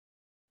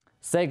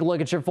Take a look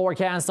at your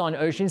forecast on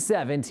Ocean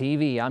 7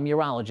 TV. I'm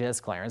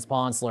meteorologist Clarence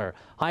Ponsler.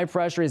 High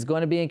pressure is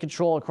going to be in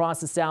control across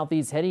the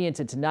southeast heading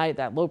into tonight.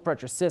 That low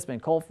pressure system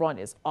and cold front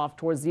is off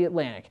towards the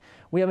Atlantic.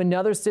 We have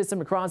another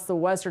system across the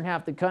western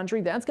half of the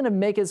country that's going to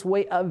make its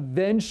way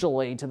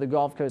eventually to the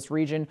Gulf Coast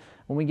region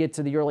when we get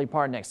to the early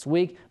part next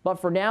week. But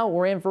for now,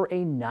 we're in for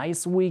a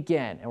nice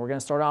weekend, and we're going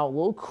to start out a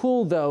little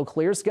cool though.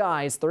 Clear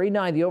skies,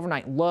 39 the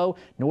overnight low.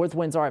 North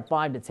winds are at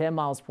 5 to 10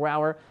 miles per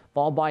hour.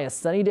 Followed by a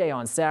sunny day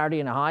on Saturday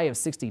and a high of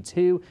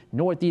 62.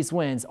 Northeast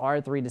winds are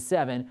 3 to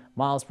 7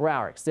 miles per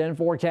hour. Extended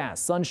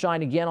forecast.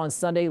 Sunshine again on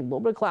Sunday. A little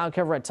bit of cloud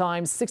cover at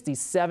times.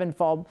 67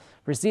 fall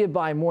preceded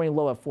by a morning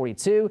low of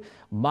 42.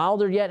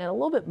 Milder yet and a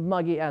little bit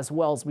muggy as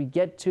well as we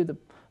get to the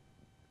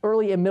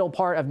early and middle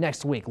part of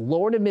next week.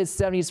 Lower to mid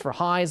 70s for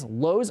highs,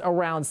 lows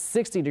around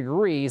 60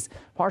 degrees.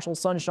 Partial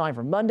sunshine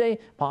for Monday,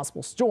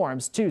 possible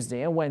storms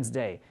Tuesday and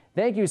Wednesday.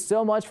 Thank you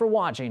so much for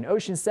watching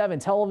Ocean 7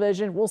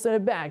 Television. We'll send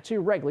it back to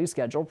regularly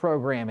scheduled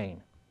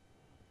programming.